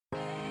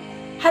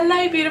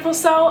Hello beautiful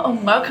soul,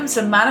 and welcome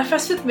to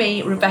Manifest with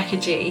me, Rebecca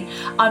G.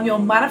 I'm your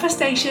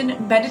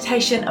manifestation,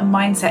 meditation and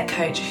mindset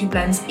coach who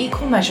blends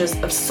equal measures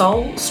of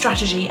soul,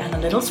 strategy and a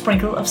little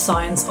sprinkle of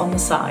science on the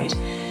side.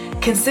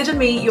 Consider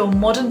me your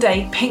modern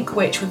day pink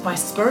witch with my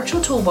spiritual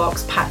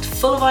toolbox packed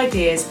full of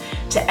ideas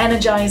to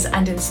energize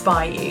and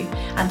inspire you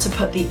and to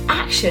put the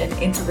action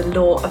into the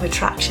law of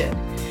attraction.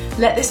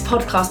 Let this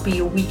podcast be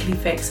your weekly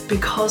fix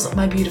because,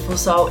 my beautiful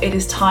soul, it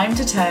is time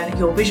to turn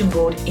your vision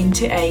board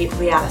into a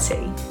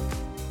reality.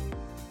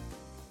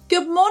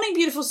 Good morning,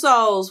 beautiful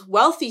souls,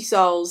 wealthy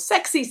souls,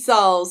 sexy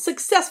souls,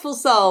 successful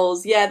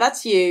souls. Yeah,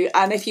 that's you.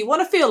 And if you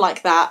want to feel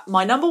like that,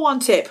 my number one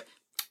tip,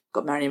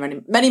 got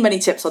many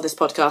tips on this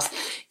podcast,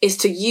 is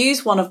to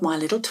use one of my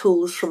little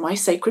tools from my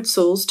Sacred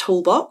Souls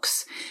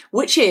toolbox,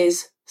 which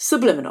is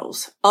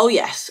Subliminals. Oh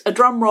yes, a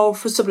drum roll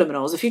for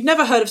Subliminals. If you've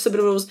never heard of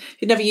Subliminals,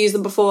 you've never used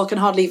them before, I can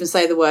hardly even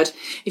say the word.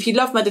 If you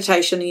love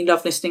meditation and you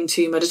love listening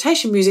to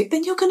meditation music,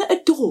 then you're going to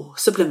adore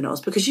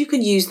Subliminals because you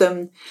can use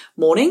them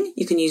morning,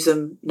 you can use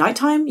them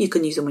nighttime, you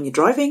can use them when you're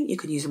driving, you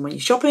can use them when you're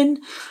shopping.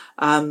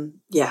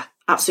 Yeah,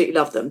 absolutely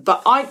love them.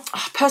 But I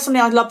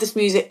love this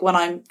music when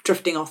I'm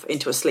drifting off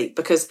into a sleep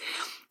because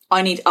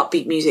I need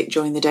upbeat music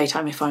during the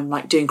daytime if I'm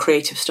like doing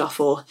creative stuff,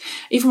 or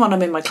even when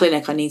I'm in my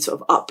clinic, I need sort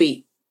of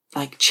upbeat,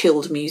 like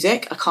chilled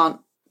music.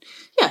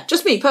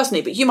 Just me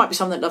personally, but you might be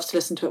someone that loves to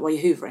listen to it while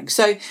you're hoovering.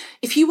 So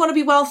if you want to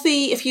be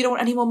wealthy, if you don't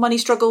want any more money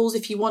struggles,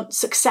 if you want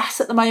success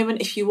at the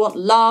moment, if you want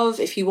love,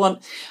 if you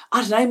want,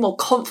 more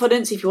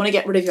confidence, if you want to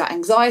get rid of your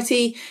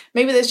anxiety,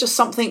 maybe there's just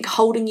something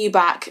holding you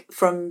back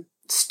from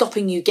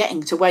stopping you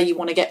getting to where you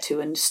want to get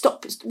to, and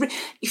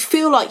you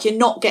feel like you're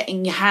not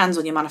getting your hands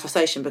on your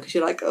manifestation because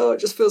you're like, oh, it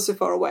just feels so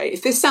far away.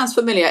 If this sounds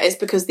familiar, it's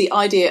because the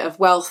idea of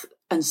wealth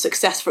and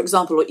success, for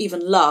example, or even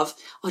love,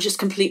 are just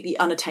completely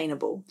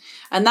unattainable.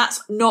 And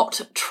that's not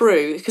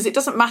true, because it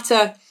doesn't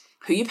matter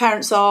who your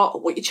parents are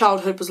or what your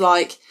childhood was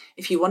like.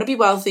 If you want to be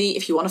wealthy,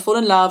 if you want to fall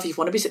in love, if you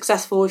want to be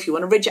successful, if you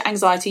want to rid your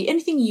anxiety,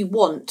 anything you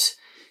want,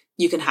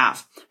 you can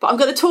have. But I'm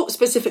going to talk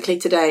specifically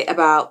today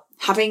about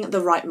having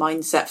the right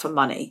mindset for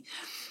money,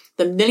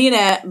 the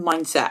millionaire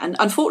mindset. And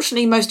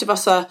unfortunately, most of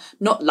us are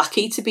not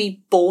lucky to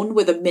be born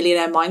with a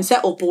millionaire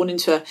mindset or born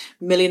into a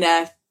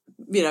millionaire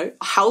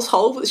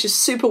household which is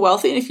super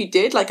wealthy. And if you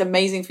did, like,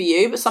 amazing for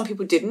you, but some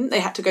people didn't. They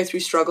had to go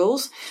through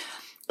struggles.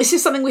 This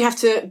is something we have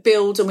to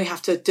build and we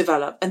have to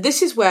develop. And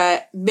this is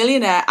where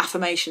millionaire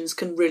affirmations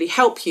can really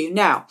help you.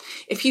 Now,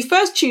 if you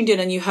first tuned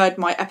in and you heard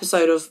my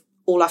episode of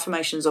All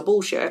Affirmations Are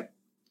Bullshit,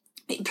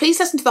 please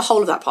listen to the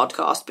whole of that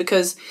podcast,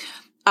 because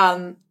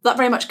that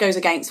very much goes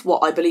against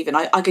what I believe in.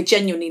 I could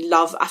genuinely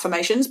love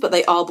affirmations, but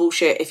they are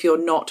bullshit if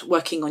you're not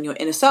working on your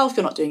inner self,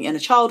 you're not doing inner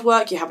child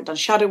work, you haven't done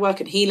shadow work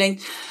and healing.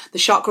 The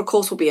chakra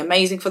course will be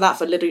amazing for that,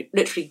 for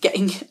literally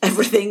getting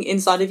everything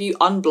inside of you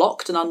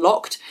unblocked and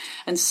unlocked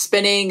and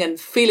spinning and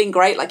feeling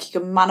great, like you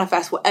can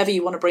manifest whatever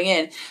you want to bring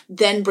in,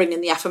 then bring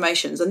in the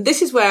affirmations. And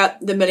this is where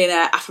the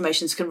millionaire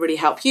affirmations can really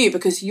help you,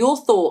 because your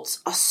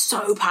thoughts are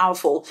so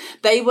powerful.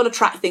 They will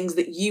attract things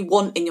that you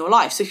want in your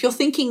life. So if you're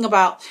thinking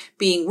about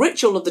being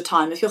rich all of the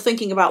time, if you're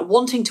thinking about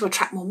wanting to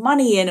attract more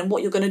money in and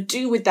what you're going to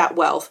do with that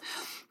wealth,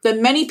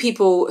 then many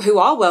people who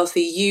are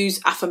wealthy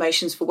use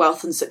affirmations for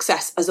wealth and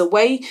success as a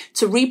way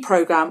to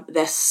reprogram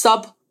their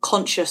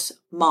subconscious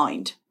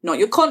mind. Not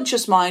your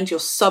conscious mind, your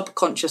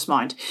subconscious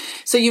mind.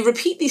 So you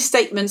repeat these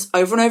statements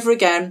over and over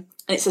again,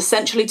 and it's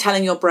essentially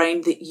telling your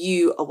brain that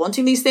you are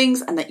wanting these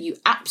things and that you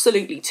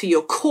absolutely, to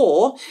your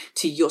core,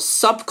 to your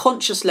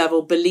subconscious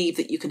level, believe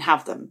that you can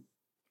have them.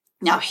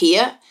 Now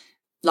here,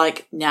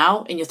 like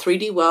now in your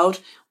 3D world,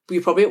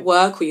 you're probably at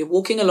work, or you're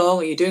walking along,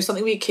 or you're doing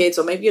something with your kids,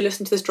 or maybe you're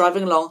listening to this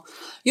driving along.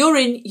 You're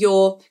in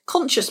your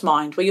conscious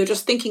mind where you're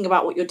just thinking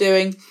about what you're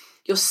doing.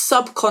 Your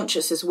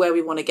subconscious is where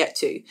we want to get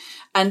to.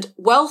 And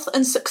wealth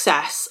and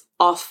success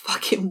are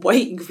fucking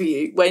waiting for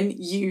you when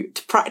you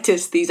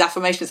practice these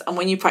affirmations and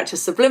when you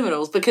practice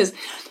subliminals, because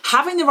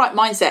having the right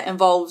mindset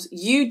involves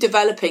you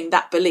developing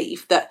that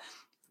belief that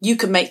you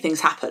can make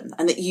things happen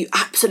and that you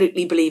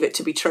absolutely believe it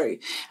to be true.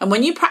 And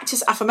when you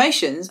practice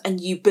affirmations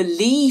and you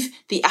believe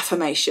the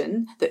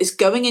affirmation that is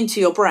going into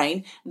your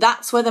brain,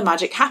 that's where the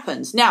magic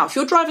happens. Now, if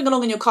you're driving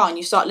along in your car and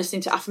you start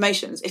listening to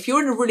affirmations, if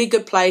you're in a really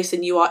good place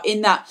and you are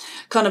in that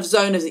kind of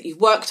zone of that you've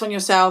worked on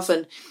yourself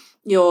and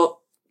you're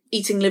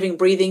eating, living,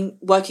 breathing,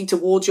 working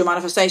towards your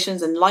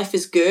manifestations and life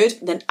is good,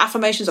 then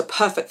affirmations are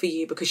perfect for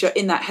you because you're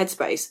in that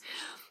headspace.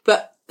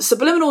 But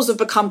subliminals have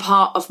become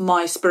part of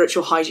my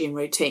spiritual hygiene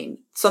routine,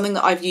 something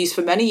that I've used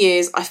for many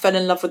years. I fell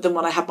in love with them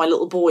when I had my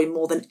little boy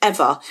more than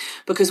ever,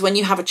 because when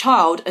you have a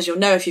child, as you'll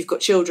know if you've got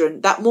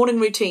children, that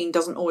morning routine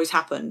doesn't always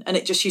happen, and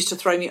it just used to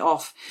throw me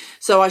off.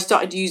 So I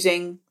started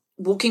using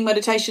walking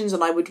meditations,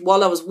 and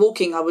while I was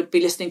walking, I would be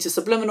listening to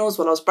subliminals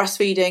while I was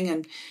breastfeeding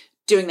and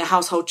doing the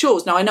household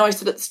chores. Now, I know I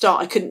said at the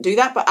start I couldn't do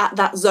that, but at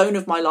that zone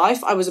of my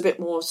life, I was a bit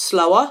more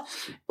slower.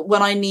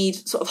 When I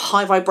need sort of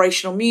high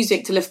vibrational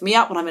music to lift me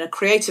up, when I'm in a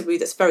creative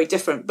mood, that's very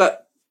different.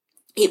 But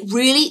it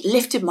really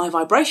lifted my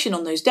vibration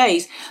on those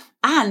days.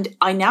 And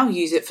I now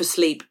use it for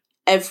sleep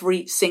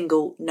every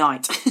single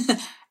night.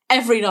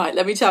 every night,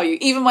 let me tell you,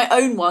 even my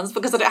own ones,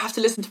 because I don't have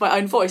to listen to my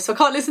own voice. So I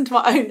can't listen to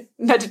my own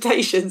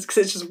meditations because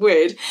it's just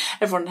weird.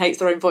 Everyone hates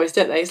their own voice,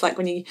 don't they? It's like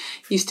when you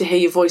used to hear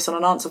your voice on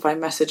an answer phone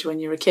message when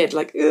you were a kid,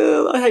 like,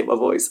 I hate my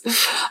voice.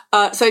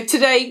 So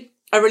today,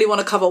 I really want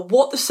to cover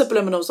what the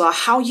subliminals are,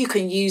 how you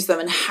can use them,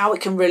 and how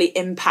it can really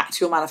impact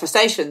your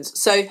manifestations.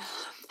 So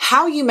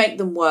how you make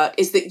them work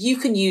is that you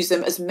can use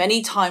them as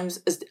many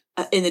times as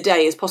in the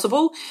day as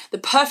possible. The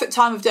perfect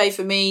time of day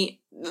for me,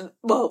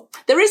 well,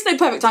 there is no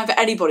perfect time for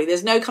anybody.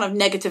 There's no kind of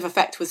negative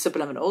effect with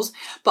subliminals,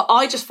 but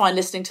I just find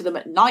listening to them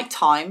at night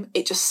time,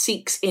 it just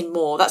seeks in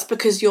more. That's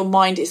because your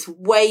mind is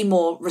way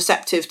more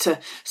receptive to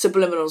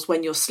subliminals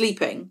when you're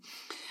sleeping.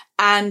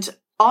 And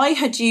I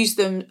had used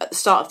them at the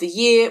start of the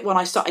year when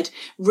I started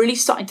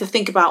to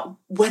think about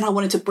when I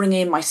wanted to bring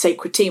in my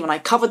sacred team. And I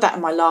covered that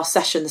in my last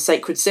session, the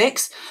Sacred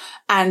Six.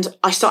 And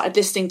I started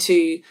listening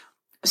to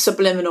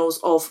subliminals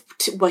of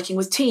working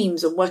with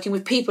teams and working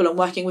with people and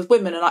working with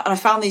women. And I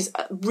found these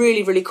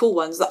really, really cool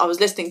ones that I was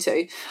listening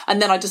to.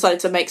 And then I decided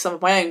to make some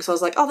of my own. So I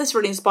was like, this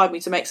really inspired me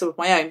to make some of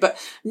my own. But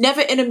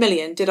never in a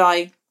million did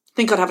I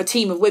think I'd have a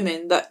team of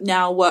women that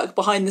now work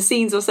behind the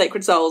scenes of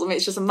Sacred Souls. I mean,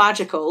 it's just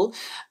magical.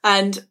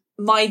 And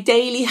my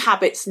daily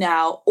habits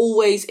now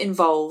always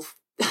involve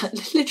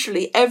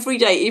literally every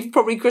day, even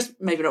probably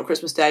maybe not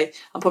Christmas Day.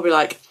 I'm probably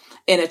like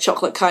in a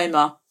chocolate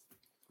coma,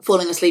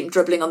 falling asleep and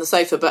dribbling on the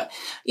sofa. But,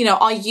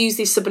 I use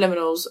these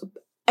subliminals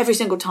every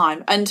single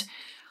time. And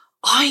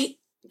I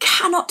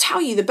cannot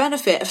tell you the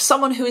benefit of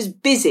someone who is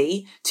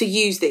busy to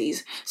use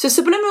these. So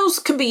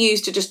subliminals can be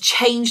used to just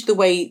change the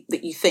way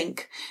that you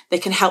think. They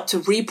can help to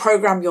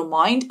reprogram your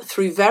mind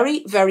through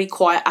very, very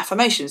quiet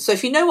affirmations. So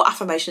if you know what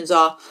affirmations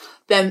are,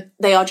 then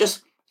they are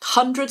just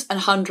hundreds and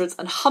hundreds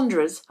and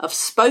hundreds of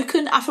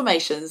spoken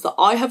affirmations that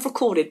I have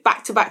recorded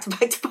back to back to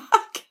back to back.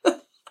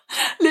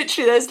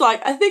 Literally,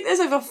 I think there's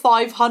over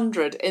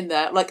 500 in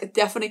there. Like,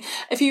 definitely,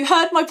 if you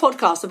heard my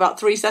podcast about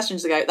 3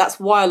 sessions ago, that's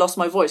why I lost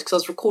my voice, because I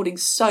was recording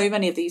so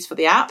many of these for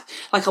the app.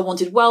 Like, I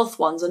wanted wealth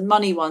ones and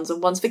money ones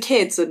and ones for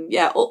kids and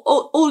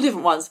all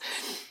different ones.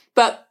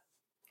 But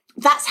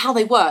that's how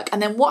they work.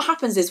 And then what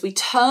happens is we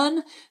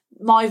turn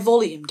my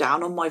volume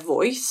down on my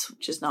voice,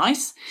 which is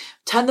nice,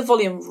 turn the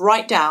volume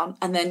right down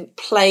and then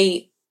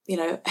play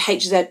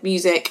HZ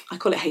music. I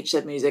call it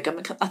HZ music.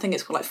 I think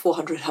it's called like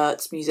 400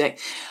 hertz music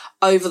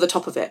over the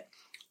top of it.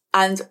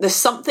 And there's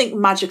something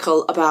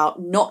magical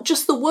about not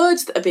just the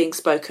words that are being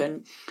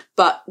spoken,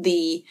 but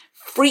the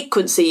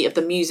frequency of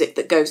the music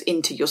that goes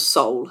into your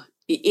soul.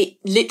 It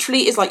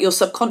literally is like your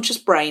subconscious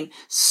brain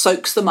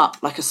soaks them up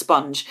like a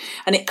sponge,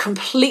 and it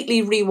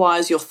completely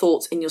rewires your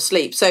thoughts in your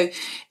sleep. So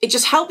it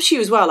just helps you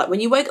as well. Like when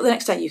you wake up the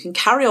next day, you can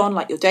carry on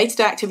like your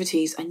day-to-day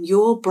activities and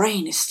your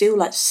brain is still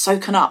like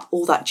soaking up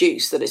all that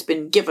juice that has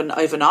been given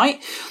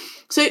overnight.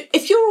 So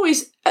if you're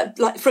always,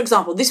 for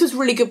example, this was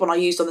really good when I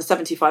used on the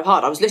 75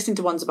 Hard. I was listening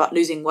to ones about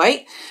losing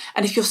weight.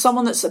 And if you're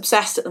someone that's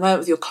obsessed at the moment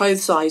with your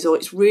clothes size, or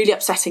it's really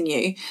upsetting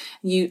you,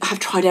 you have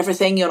tried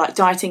everything, you're like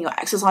dieting, you're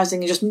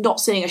exercising, you're just not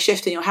seeing a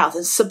shift in your health.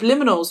 And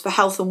subliminals for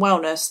health and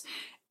wellness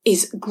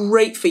is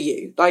great for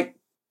you. Like,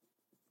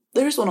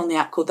 there is one on the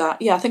app called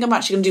that. Yeah, I think I'm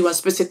actually going to do one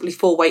specifically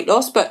for weight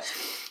loss, but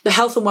the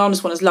health and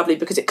wellness one is lovely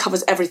because it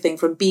covers everything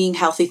from being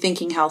healthy,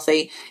 thinking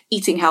healthy,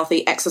 eating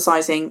healthy,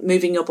 exercising,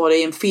 moving your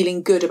body and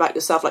feeling good about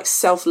yourself, like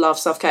self-love,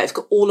 self-care. It's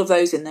got all of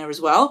those in there as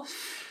well.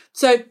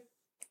 So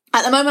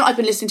at the moment, I've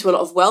been listening to a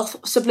lot of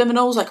wealth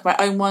subliminals, like my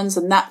own ones.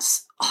 And I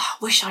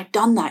wish I'd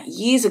done that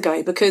years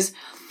ago, because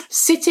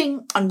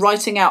sitting and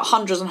writing out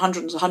hundreds and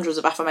hundreds and hundreds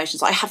of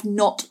affirmations, I have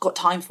not got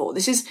time for.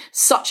 This is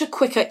such a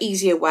quicker,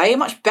 easier way, a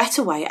much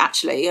better way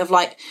actually of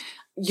like,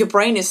 your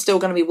brain is still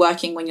going to be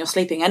working when you're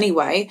sleeping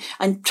anyway.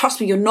 And trust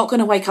me, you're not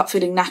going to wake up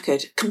feeling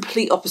knackered.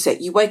 Complete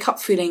opposite. You wake up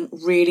feeling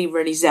really,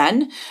 really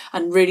zen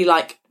and really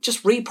like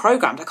just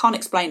reprogrammed. I can't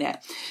explain it.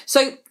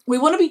 So we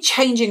want to be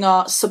changing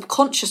our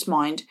subconscious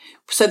mind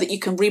so that you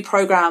can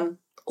reprogram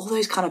all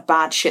those kind of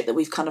bad shit that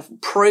we've kind of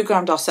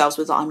programmed ourselves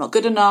with. I'm not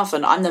good enough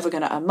and I'm never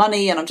going to earn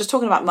money. And I'm just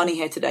talking about money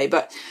here today.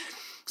 But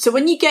so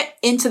when you get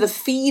into the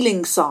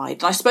feeling side,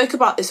 and I spoke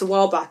about this a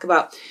while back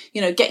about,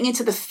 getting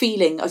into the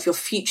feeling of your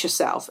future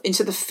self,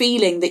 into the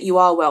feeling that you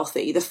are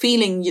wealthy, the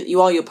feeling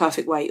you are your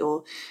perfect weight,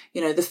 or,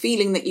 the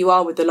feeling that you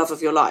are with the love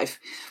of your life.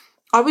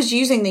 I was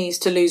using these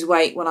to lose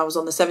weight when I was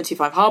on the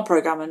 75 Hard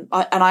program. And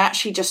I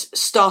actually just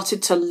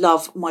started to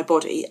love my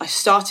body. I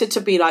started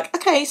to be like,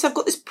 okay, so I've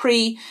got this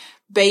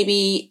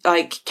pre-baby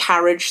like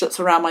carriage that's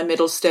around my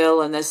middle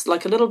still. And there's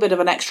like a little bit of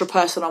an extra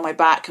person on my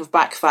back of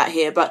back fat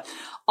here, but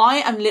I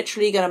am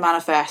literally going to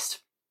manifest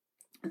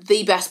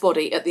the best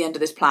body at the end of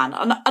this plan.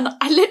 And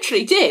I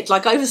literally did.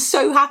 Like, I was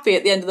so happy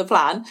at the end of the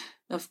plan.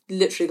 I've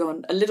literally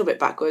gone a little bit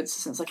backwards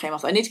since I came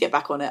off. I need to get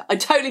back on it. I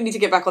totally need to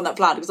get back on that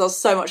plan because I was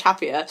so much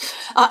happier.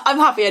 I'm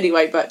happy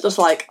anyway, but just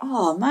like,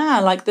 oh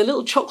man, like the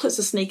little chocolates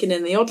are sneaking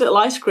in, the odd little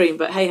ice cream,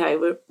 but hey,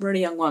 we're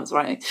really young ones,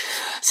 right?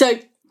 So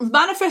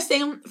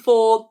manifesting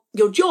for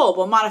your job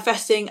or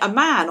manifesting a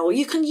man, or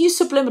you can use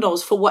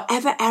subliminals for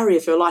whatever area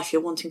of your life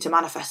you're wanting to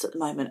manifest at the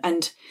moment.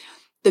 And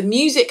the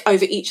music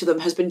over each of them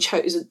has been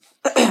chosen,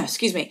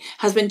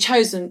 has been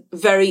chosen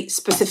very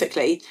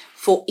specifically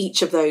for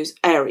each of those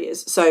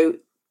areas. So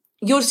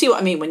you'll see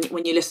what I mean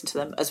when you listen to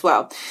them as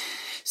well.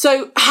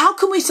 So how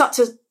can we start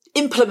to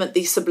implement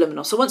these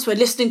subliminals? So once we're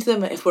listening to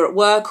them, if we're at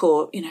work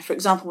or, for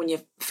example, when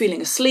you're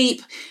feeling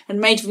asleep, and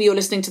maybe you're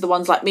listening to the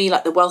ones like me,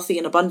 like the wealthy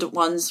and abundant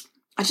ones,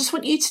 I just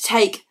want you to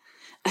take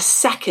a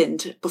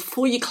second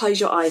before you close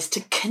your eyes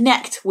to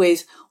connect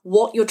with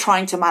what you're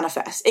trying to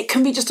manifest. It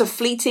can be just a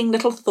fleeting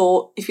little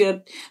thought. If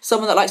you're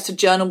someone that likes to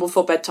journal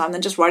before bedtime,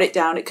 then just write it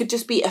down. It could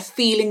just be a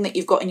feeling that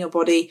you've got in your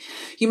body.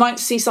 You might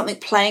see something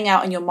playing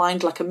out in your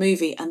mind like a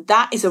movie, and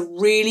that is a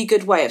really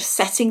good way of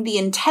setting the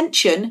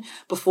intention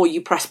before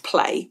you press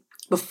play,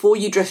 before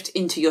you drift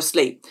into your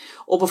sleep,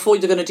 or before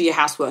you're going to do your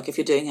housework if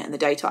you're doing it in the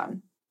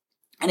daytime.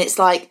 And it's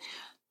like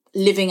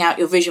living out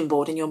your vision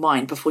board in your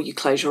mind before you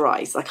close your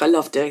eyes. Like, I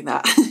love doing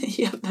that.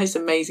 You have those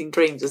amazing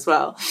dreams as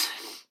well.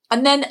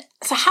 And then,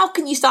 so how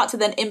can you start to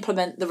then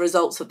implement the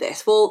results of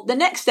this? Well, the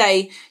next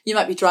day you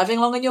might be driving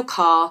along in your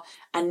car,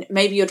 and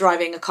maybe you're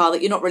driving a car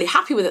that you're not really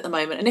happy with at the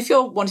moment. And if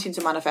you're wanting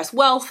to manifest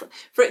wealth,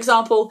 for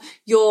example,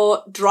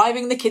 you're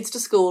driving the kids to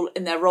school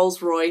in their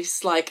Rolls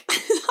Royce, like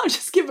I'm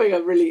just giving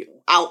a really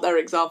out there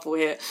example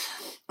here.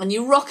 And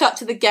you rock up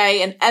to the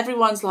gate and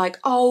everyone's like,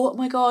 oh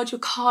my God, your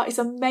car is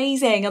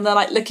amazing. And they're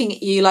like looking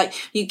at you, like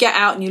you get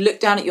out and you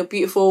look down at your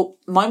beautiful,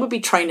 mine would be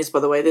trainers,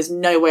 by the way. There's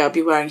no way I'd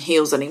be wearing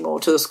heels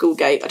anymore to the school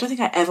gate. I don't think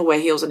I ever wear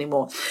heels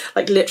anymore.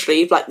 Like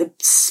literally like the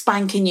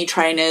spanking new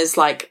trainers,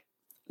 like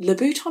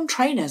Louboutin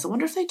trainers. I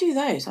wonder if they do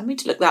those. I need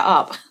to look that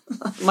up.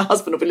 My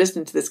husband will be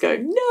listening to this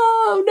going,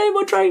 no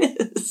more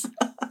trainers.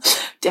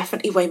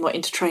 Definitely way more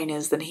into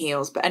trainers than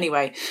heels. But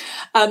anyway,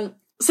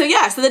 so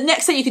the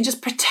next day you can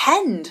just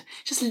pretend,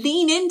 just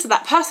lean into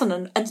that person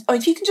and or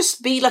if you can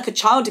just be like a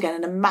child again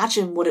and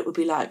imagine what it would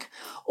be like.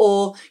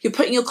 Or you're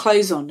putting your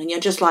clothes on and you're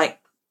just like,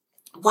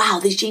 wow,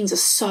 these jeans are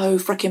so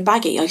freaking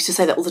baggy. I used to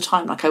say that all the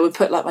time. Like I would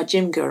put like my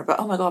gym gear, but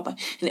oh my God,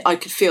 and I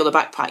could feel the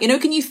backpack.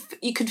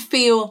 You could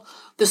feel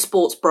the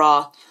sports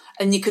bra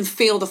and you can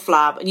feel the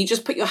flab, and you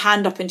just put your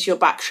hand up into your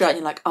back shirt and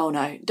you're like, oh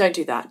no, don't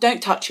do that.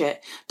 Don't touch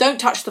it. Don't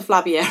touch the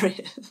flabby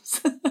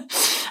areas.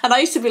 And I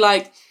used to be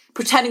like,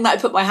 pretending that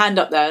I put my hand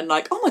up there and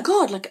like, oh my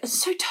God, like it's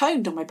so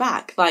toned on my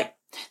back. Like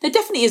there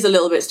definitely is a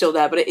little bit still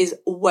there, but it is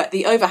wet.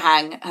 The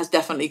overhang has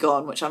definitely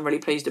gone, which I'm really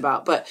pleased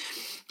about. But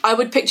I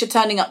would picture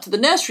turning up to the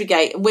nursery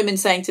gate and women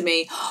saying to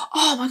me,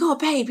 oh my God,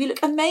 babe, you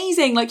look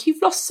amazing. Like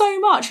you've lost so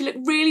much. You look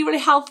really, really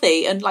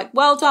healthy and like,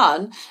 well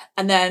done.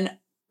 And then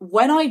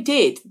when I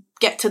did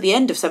get to the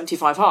end of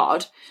 75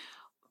 Hard,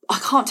 I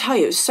can't tell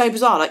you, it was so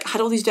bizarre. Like I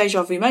had all these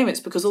deja vu moments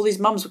because all these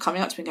mums were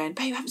coming up to me going,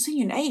 babe, I haven't seen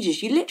you in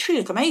ages. You literally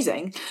look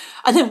amazing.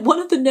 And then one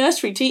of the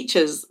nursery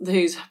teachers,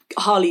 who's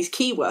Harley's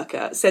key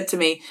worker, said to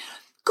me,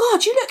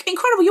 God, you look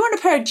incredible. You're in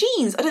a pair of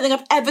jeans. I don't think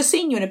I've ever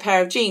seen you in a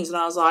pair of jeans. And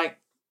I was like,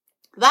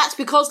 that's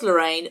because,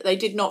 Lorraine, they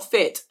did not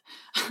fit.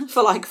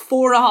 For like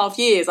 4.5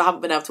 years, I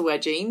haven't been able to wear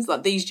jeans,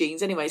 like these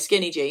jeans anyway,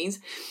 skinny jeans.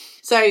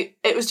 So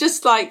it was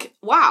just like,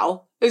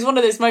 wow. It was one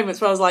of those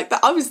moments where I was like,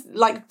 I was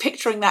like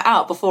picturing that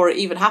out before it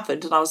even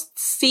happened. And I was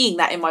seeing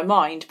that in my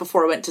mind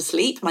before I went to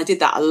sleep. And I did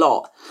that a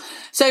lot.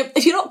 So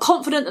if you're not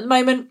confident at the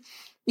moment,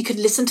 you could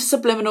listen to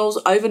subliminals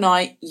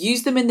overnight,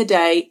 use them in the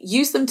day,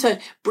 use them to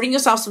bring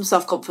yourself some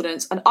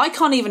self-confidence. And I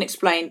can't even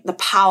explain the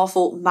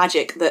powerful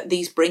magic that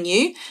these bring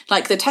you.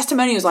 Like the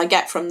testimonials I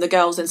get from the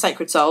girls in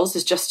Sacred Souls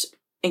is just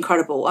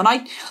incredible. And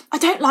I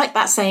don't like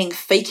that saying,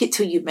 fake it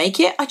till you make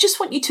it. I just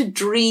want you to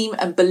dream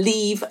and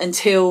believe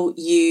until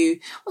you,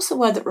 what's the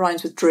word that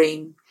rhymes with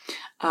dream?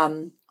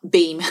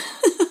 Beam.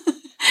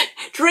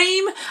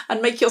 Dream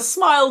and make your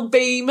smile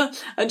beam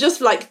and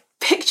just like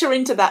picture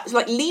into that,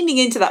 like leaning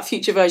into that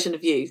future version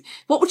of you.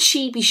 What would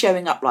she be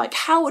showing up like?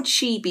 How would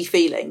she be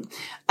feeling?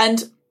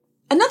 And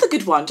another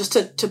good one, just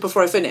to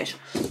before I finish,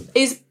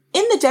 is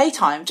in the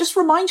daytime, just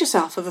remind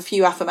yourself of a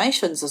few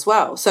affirmations as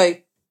well. So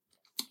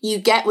you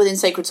get within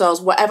Sacred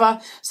Souls, whatever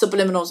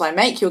subliminals I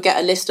make, you'll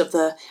get a list of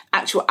the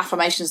actual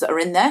affirmations that are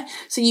in there.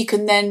 So you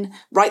can then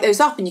write those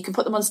up and you can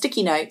put them on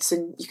sticky notes,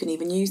 and you can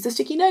even use the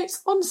sticky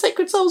notes on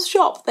Sacred Souls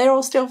shop. They're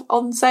all still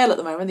on sale at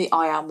the moment, the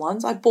I Am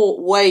ones. I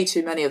bought way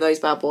too many of those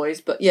bad boys,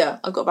 but yeah,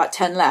 I've got about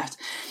 10 left.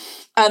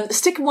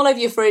 Stick them all over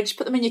your fridge,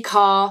 put them in your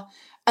car.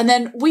 And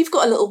then we've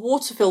got a little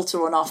water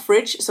filter on our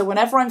fridge. So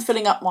whenever I'm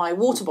filling up my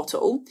water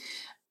bottle,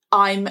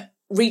 I'm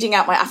reading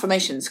out my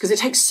affirmations, because it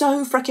takes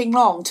so freaking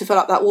long to fill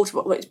up that water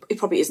bottle. Well, it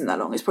probably isn't that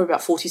long. It's probably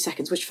about 40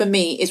 seconds, which for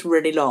me is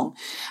really long.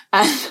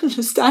 And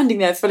standing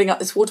there filling up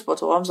this water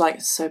bottle, I was like,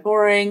 it's so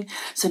boring.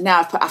 So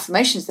now I've put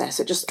affirmations there.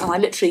 And I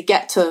literally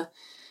get to,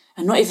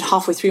 and not even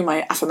halfway through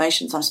my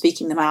affirmations, I'm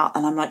speaking them out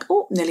and I'm like,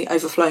 oh, nearly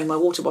overflowing my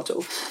water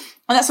bottle.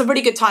 And that's a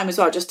really good time as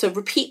well, just to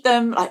repeat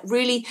them, like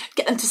really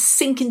get them to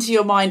sink into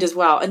your mind as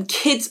well. And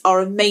kids are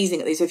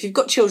amazing at these. So if you've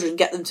got children,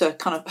 get them to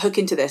kind of hook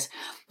into this.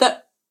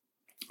 But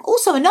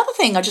also, another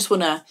thing I just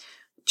want to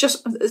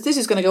this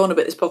is going to go on a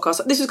bit, this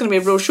podcast. This is going to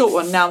be a real short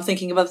one. Now I'm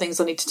thinking of other things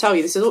I need to tell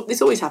you.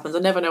 This always happens. I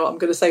never know what I'm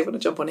going to say when I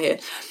jump on here.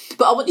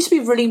 But I want you to be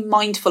really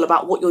mindful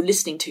about what you're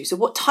listening to. So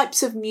what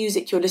types of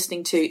music you're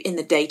listening to in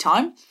the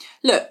daytime.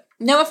 Look,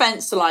 no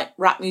offence to like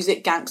rap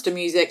music, gangster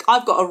music.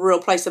 I've got a real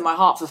place in my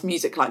heart for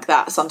music like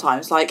that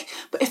sometimes.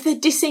 But if they're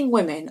dissing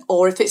women,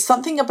 or if it's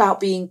something about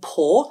being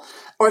poor,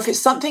 or if it's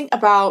something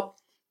about,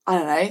 I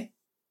don't know,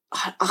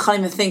 I can't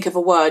even think of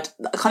a word.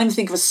 I can't even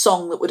think of a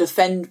song that would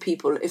offend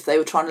people if they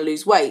were trying to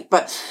lose weight.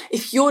 But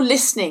if you're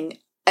listening,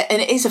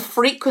 and it is a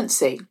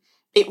frequency,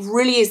 it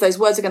really is, those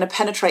words are going to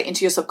penetrate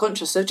into your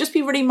subconscious. So just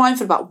be really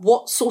mindful about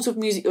what sort of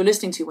music you're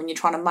listening to when you're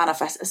trying to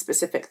manifest a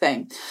specific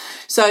thing.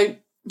 So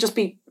just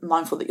be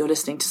mindful that you're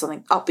listening to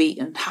something upbeat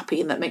and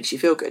happy and that makes you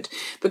feel good.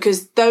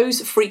 Because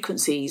those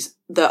frequencies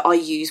that I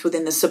use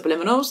within the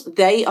subliminals,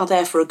 they are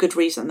there for a good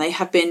reason. They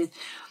have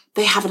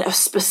a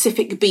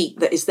specific beat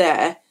that is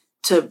there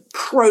to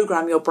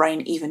program your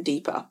brain even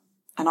deeper.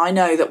 And I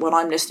know that when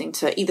I'm listening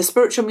to either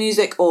spiritual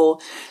music or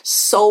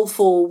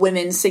soulful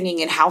women singing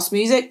in house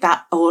music,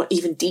 or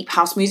even deep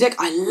house music,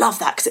 I love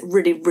that because it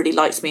really, really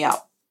lights me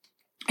up.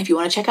 If you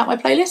want to check out my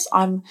playlist,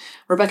 I'm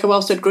Rebecca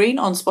Wellstead Green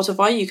on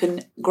Spotify. You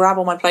can grab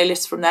all my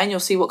playlists from there and you'll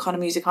see what kind of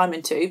music I'm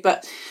into.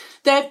 But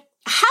there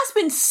has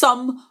been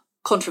some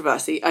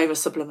controversy over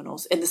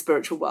subliminals in the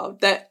spiritual world.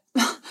 There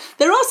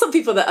are some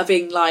people that are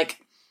being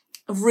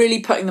really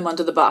putting them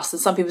under the bus,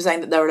 and some people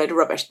saying that they're a load of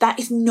rubbish. That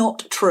is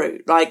not true.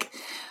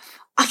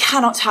 I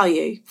cannot tell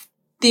you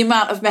the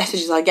amount of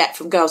messages I get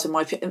from girls in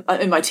my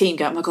team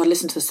going, oh my God,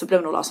 listen to the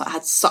subliminal last night. I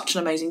had such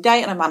an amazing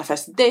day and I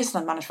manifested this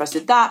and I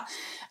manifested that.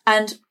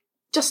 And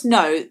just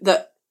know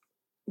that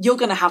you're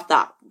going to have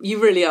that.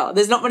 You really are.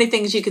 There's not many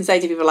things you can say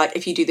to people like,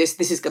 if you do this,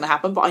 this is going to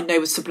happen. But I know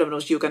with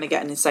subliminals, you're going to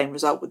get an insane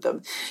result with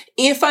them.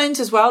 Earphones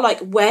as well.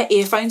 Wear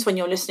earphones when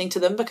you're listening to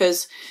them,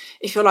 because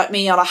if you're like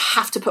me, I'll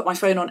have to put my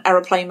phone on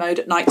aeroplane mode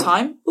at night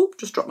time. Oh,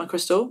 just dropped my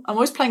crystal. I'm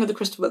always playing with the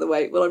crystal, by the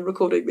way, while I'm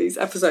recording these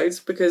episodes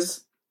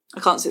because I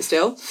can't sit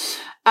still.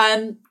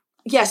 So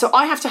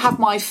I have to have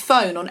my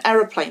phone on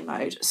aeroplane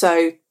mode.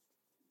 So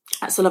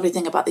that's the lovely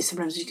thing about these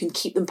subliminals. You can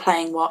keep them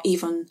playing while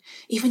even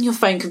your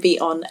phone can be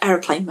on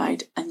aeroplane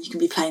mode and you can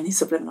be playing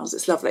these subliminals.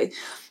 It's lovely.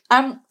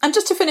 And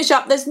just to finish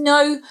up, there's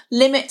no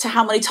limit to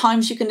how many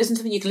times you can listen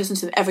to them. You can listen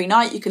to them every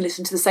night. You can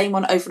listen to the same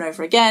one over and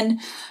over again.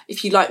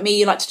 If you like me,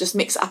 you like to just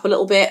mix it up a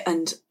little bit.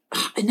 And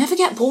I never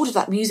get bored of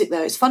that music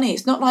though. It's funny.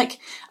 It's not like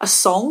a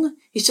song.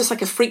 It's just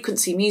like a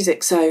frequency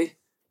music. So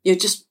you're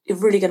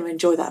really going to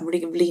enjoy that and really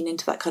going to lean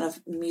into that kind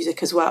of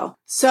music as well.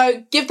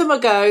 So give them a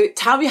go.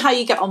 Tell me how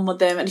you get on with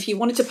them. And if you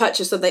wanted to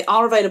purchase them, they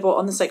are available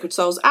on the Sacred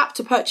Souls app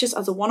to purchase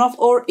as a one-off,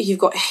 or if you've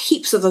got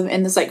heaps of them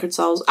in the Sacred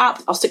Souls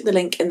app, I'll stick the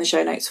link in the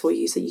show notes for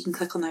you so you can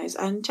click on those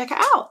and check it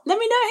out. Let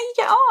me know how you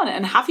get on,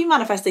 and happy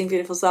manifesting,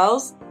 beautiful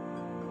souls.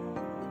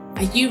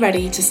 Are you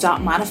ready to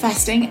start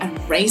manifesting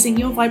and raising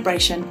your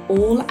vibration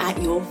all at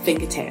your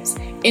fingertips?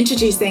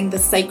 Introducing the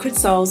Sacred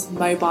Souls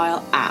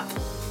mobile app.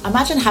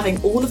 Imagine having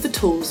all of the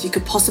tools you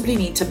could possibly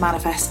need to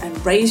manifest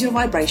and raise your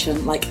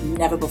vibration like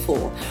never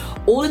before,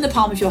 all in the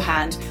palm of your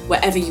hand,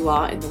 wherever you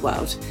are in the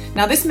world.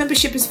 Now, this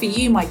membership is for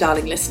you, my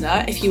darling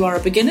listener. If you are a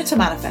beginner to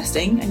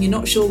manifesting and you're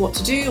not sure what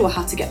to do or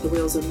how to get the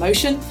wheels in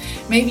motion,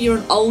 maybe you're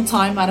an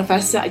old-time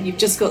manifester and you've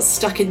just got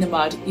stuck in the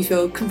mud, you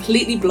feel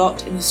completely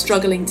blocked and you're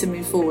struggling to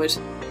move forward.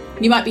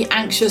 You might be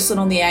anxious and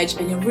on the edge,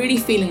 and you're really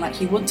feeling like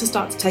you want to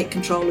start to take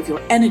control of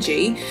your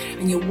energy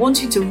and you're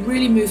wanting to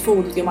really move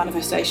forward with your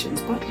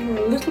manifestations, but you're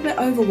a little bit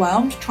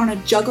overwhelmed trying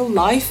to juggle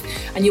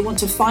life and you want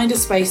to find a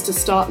space to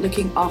start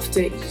looking after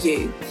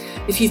you.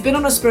 If you've been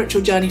on a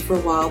spiritual journey for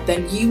a while,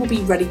 then you will be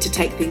ready to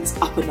take things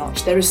up a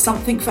notch. There is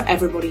something for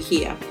everybody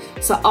here.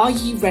 So are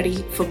you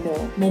ready for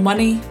more? More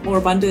money, more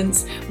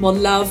abundance, more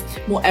love,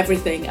 more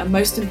everything, and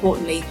most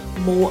importantly,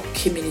 more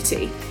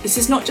community. This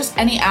is not just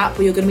any app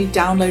where you're going to be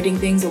downloading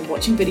things and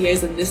watching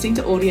videos and listening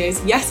to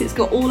audios. Yes, it's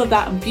got all of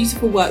that and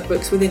beautiful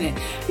workbooks within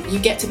it, but you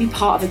get to be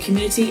part of a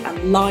community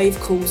and live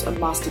calls and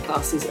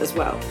masterclasses as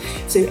well.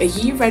 So are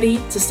you ready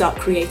to start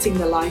creating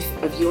the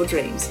life of your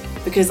dreams?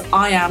 Because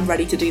I am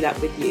ready to do that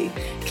with you.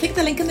 Click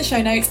the link in the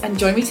show notes and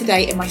join me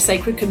today in my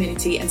sacred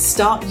community and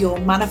start your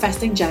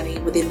manifesting journey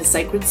within the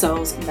Sacred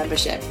Souls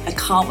membership. I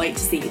can't wait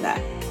to see you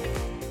there.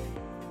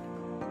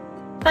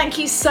 Thank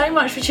you so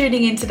much for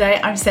tuning in today.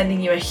 I'm sending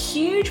you a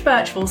huge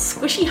virtual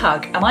squishy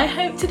hug, and I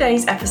hope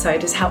today's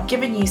episode has helped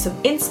giving you some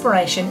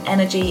inspiration,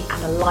 energy,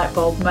 and a light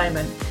bulb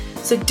moment.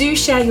 So do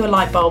share your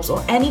light bulbs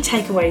or any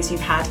takeaways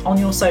you've had on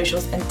your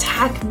socials and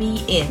tag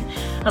me in,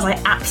 as I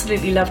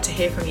absolutely love to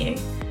hear from you.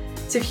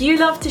 So if you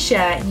love to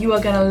share, you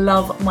are going to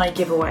love my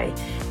giveaway.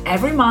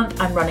 Every month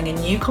I'm running a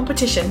new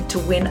competition to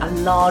win a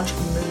large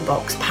moon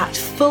box packed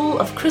full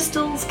of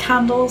crystals,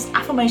 candles,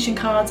 affirmation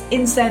cards,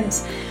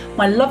 incense,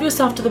 my Love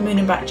Yourself to the Moon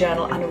and Back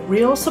journal, and a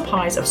real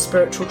surprise of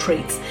spiritual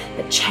treats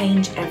that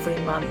change every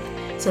month.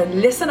 So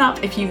listen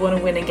up if you want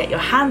to win and get your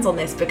hands on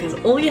this, because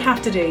all you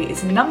have to do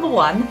is, number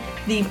one,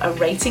 leave a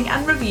rating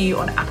and review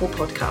on Apple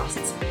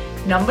Podcasts.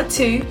 Number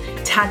 2,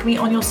 tag me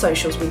on your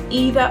socials with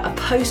either a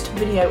post,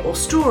 video or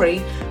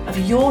story of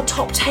your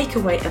top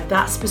takeaway of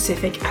that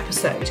specific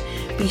episode.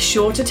 Be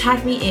sure to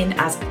tag me in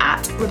as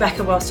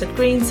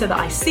 @RebeccaWellstead-Green so that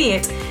I see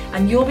it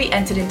and you'll be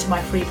entered into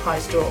my free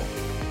prize draw.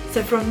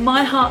 So from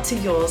my heart to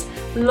yours,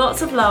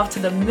 lots of love to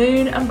the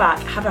moon and back.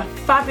 Have a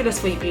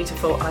fabulous week,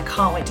 beautiful, and I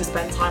can't wait to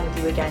spend time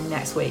with you again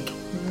next week.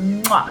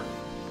 Mwah.